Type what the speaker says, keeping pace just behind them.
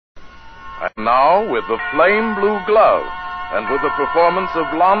And now, with the flame blue glove, and with the performance of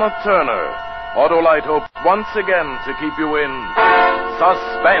Lana Turner, Autolite hopes once again to keep you in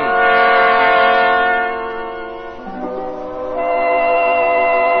suspense.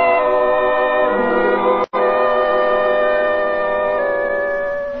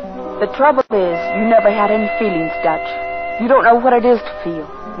 The trouble is, you never had any feelings, Dutch. You don't know what it is to feel,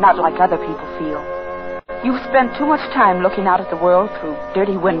 not like other people feel. You've spent too much time looking out at the world through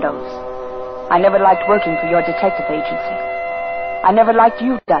dirty windows. I never liked working for your detective agency. I never liked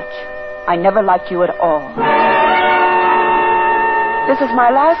you, Dutch. I never liked you at all. This is my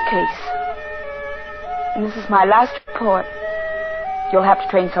last case. And this is my last report. You'll have to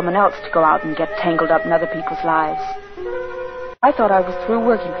train someone else to go out and get tangled up in other people's lives. I thought I was through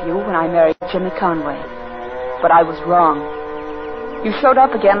working for you when I married Jimmy Conway. But I was wrong. You showed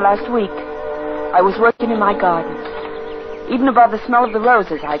up again last week. I was working in my garden. Even above the smell of the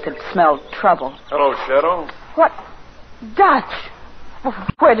roses, I could smell trouble. Hello, Shadow. What? Dutch!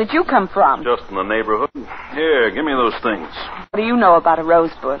 Where did you come from? Just in the neighborhood. Here, give me those things. What do you know about a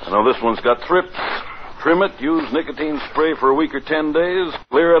rose bush? I know this one's got thrips. Trim it, use nicotine spray for a week or 10 days,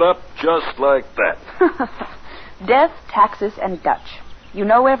 clear it up just like that. Death, taxes, and Dutch. You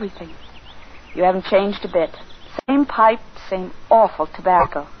know everything. You haven't changed a bit. Same pipe, same awful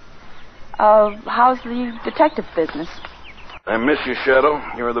tobacco. How's the detective business? I miss you, Shadow.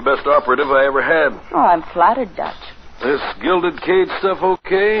 You were the best operative I ever had. Oh, I'm flattered, Dutch. This gilded cage stuff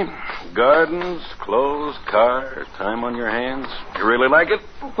okay? Gardens, clothes, car, time on your hands. You really like it?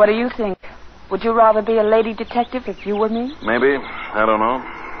 What do you think? Would you rather be a lady detective if you were me? Maybe. I don't know.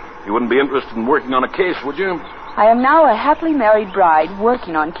 You wouldn't be interested in working on a case, would you? I am now a happily married bride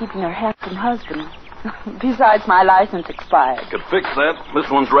working on keeping her handsome husband. Besides, my license expired. Could fix that. This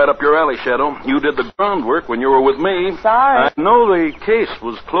one's right up your alley, Shadow. You did the groundwork when you were with me. Sorry. I know the case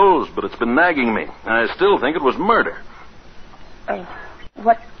was closed, but it's been nagging me. I still think it was murder.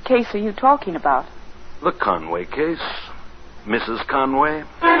 What case are you talking about? The Conway case. Mrs. Conway.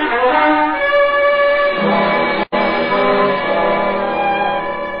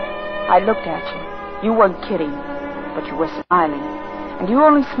 I looked at you. You weren't kidding, but you were smiling. And you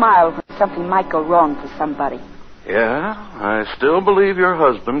only smile when something might go wrong for somebody. Yeah, I still believe your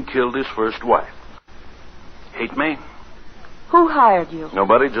husband killed his first wife. Hate me? Who hired you?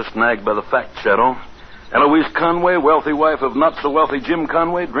 Nobody, just nagged by the fact, Shadow. Eloise Conway, wealthy wife of not-so-wealthy Jim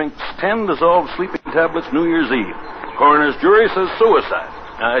Conway, drinks 10 dissolved sleeping tablets New Year's Eve. Coroner's jury says suicide.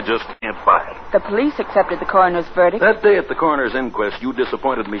 I just can't buy it. The police accepted the coroner's verdict. That day at the coroner's inquest, you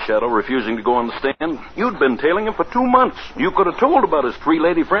disappointed me, Shadow, refusing to go on the stand. You'd been tailing him for 2 months. You could have told about his 3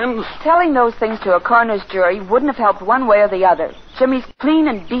 lady friends. Telling those things to a coroner's jury wouldn't have helped one way or the other. Jimmy's clean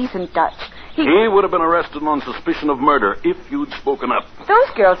and decent, Dutch. He would have been arrested on suspicion of murder if you'd spoken up. Those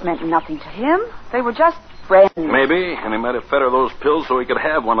girls meant nothing to him. They were just friends. Maybe, and he might have fed her those pills so he could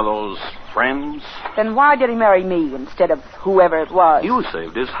have one of those friends. Then why did he marry me instead of whoever it was? You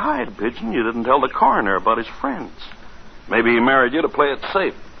saved his hide, Pigeon. You didn't tell the coroner about his friends. Maybe he married you to play it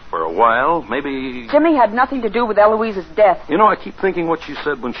safe for a while. Maybe... Jimmy had nothing to do with Eloise's death. You know, I keep thinking what she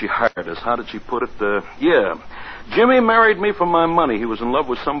said when she hired us. How did she put it? Yeah. Jimmy married me for my money. He was in love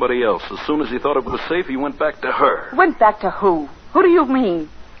with somebody else. As soon as he thought it was safe, he went back to her. Went back to who? Who do you mean?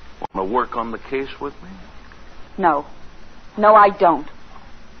 Want to work on the case with me? No. No, I don't.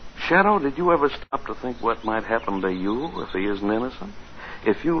 Shadow, did you ever stop to think what might happen to you if he isn't innocent?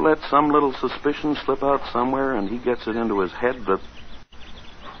 If you let some little suspicion slip out somewhere and he gets it into his head that...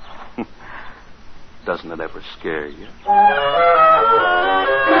 Doesn't it ever scare you?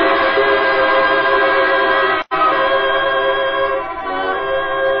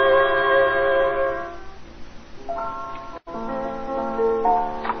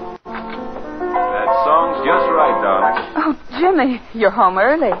 Just right, darling. Oh, Jimmy, you're home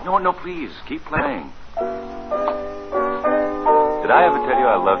early. No, please. Keep playing. Did I ever tell you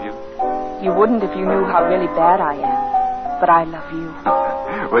I love you? You wouldn't if you knew how really bad I am. But I love you.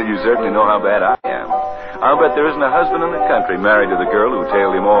 Well, you certainly know how bad I am. I'll bet there isn't a husband in the country married to the girl who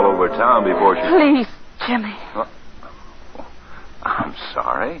tailed him all over town before she... Please, Jimmy. Oh, I'm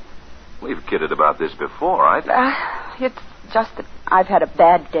sorry. We've kidded about this before. It's just that I've had a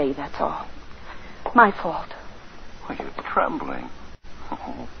bad day, that's all. My fault. Well, you're trembling.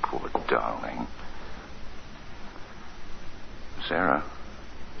 Oh, poor darling. Sarah.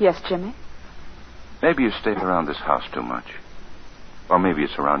 Yes, Jimmy? Maybe you stay around this house too much. Or maybe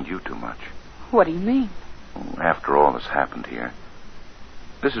it's around you too much. What do you mean? After all that's happened here.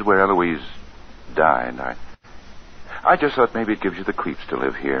 This is where Eloise died. I just thought maybe it gives you the creeps to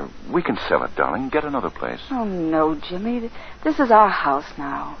live here. We can sell it, darling. Get another place. Oh, no, Jimmy. This is our house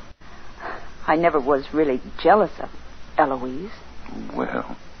now. I never was really jealous of Eloise.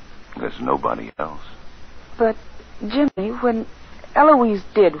 Well, there's nobody else. But, Jimmy, when Eloise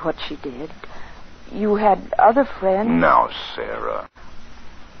did what she did, you had other friends. Now, Sarah.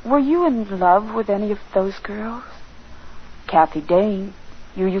 Were you in love with any of those girls? Kathy Dane.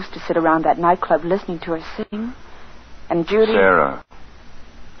 You used to sit around that nightclub listening to her sing. And Judy... Sarah,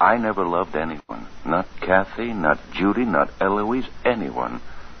 I never loved anyone. Not Kathy, not Judy, not Eloise, anyone.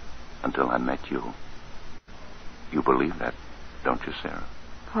 Until I met you. You believe that, don't you, Sarah?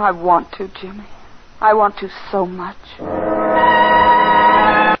 I want to, Jimmy. I want to so much.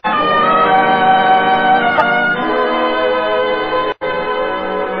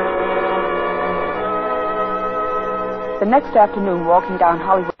 The next afternoon, walking down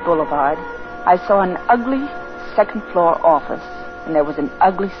Hollywood Boulevard, I saw an ugly second-floor office, and there was an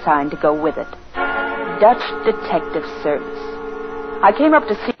ugly sign to go with it. Dutch Detective Service. I came up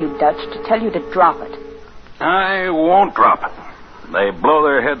to see you, Dutch, to tell you to drop it. I won't drop it. They blow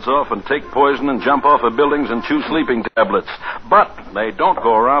their heads off and take poison and jump off of buildings and chew sleeping tablets. But they don't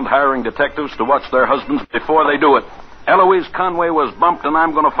go around hiring detectives to watch their husbands before they do it. Eloise Conway was bumped, and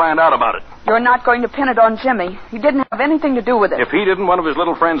I'm going to find out about it. You're not going to pin it on Jimmy. He didn't have anything to do with it. If he didn't, one of his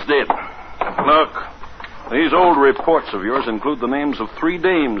little friends did. Look, these old reports of yours include the names of 3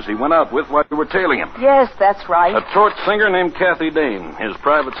 dames he went out with while you were tailing him. Yes, that's right. A torch singer named Kathy Dane, his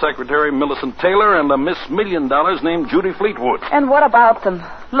private secretary Millicent Taylor, and a Miss $1 Million named Judy Fleetwood. And what about them?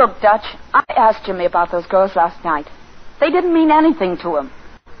 Look, Dutch, I asked Jimmy about those girls last night. They didn't mean anything to him.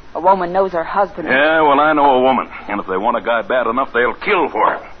 A woman knows her husband. Yeah, well, I know a woman. And if they want a guy bad enough, they'll kill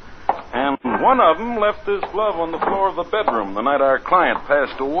for him. And one of them left his glove on the floor of the bedroom the night our client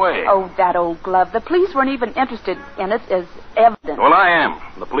passed away. Oh, that old glove. The police weren't even interested in it as evidence. Well, I am.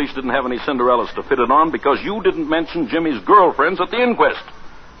 The police didn't have any Cinderellas to fit it on because you didn't mention Jimmy's girlfriends at the inquest.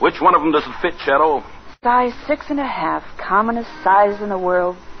 Which one of them does it fit, Shadow? Size 6.5, commonest size in the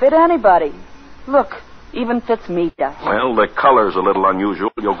world. Fit anybody. Look, even fits me, Dutch. Well, the color's a little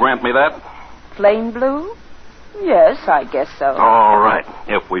unusual. You'll grant me that? Flame blue? Yes, I guess so. All right.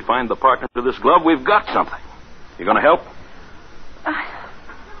 If we find the partner to this glove, we've got something. You going to help?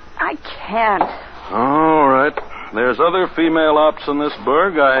 I can't. All right. There's other female ops in this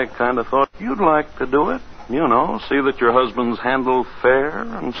burg. I kind of thought you'd like to do it. You know, see that your husband's handled fair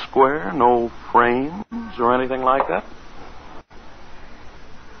and square, no frames or anything like that.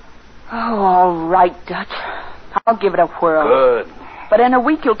 Oh, all right, Dutch. I'll give it a whirl. Good. But in a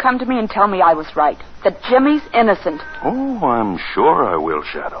week you'll come to me and tell me I was right. That Jimmy's innocent. Oh, I'm sure I will,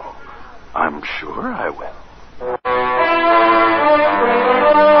 Shadow. I'm sure I will.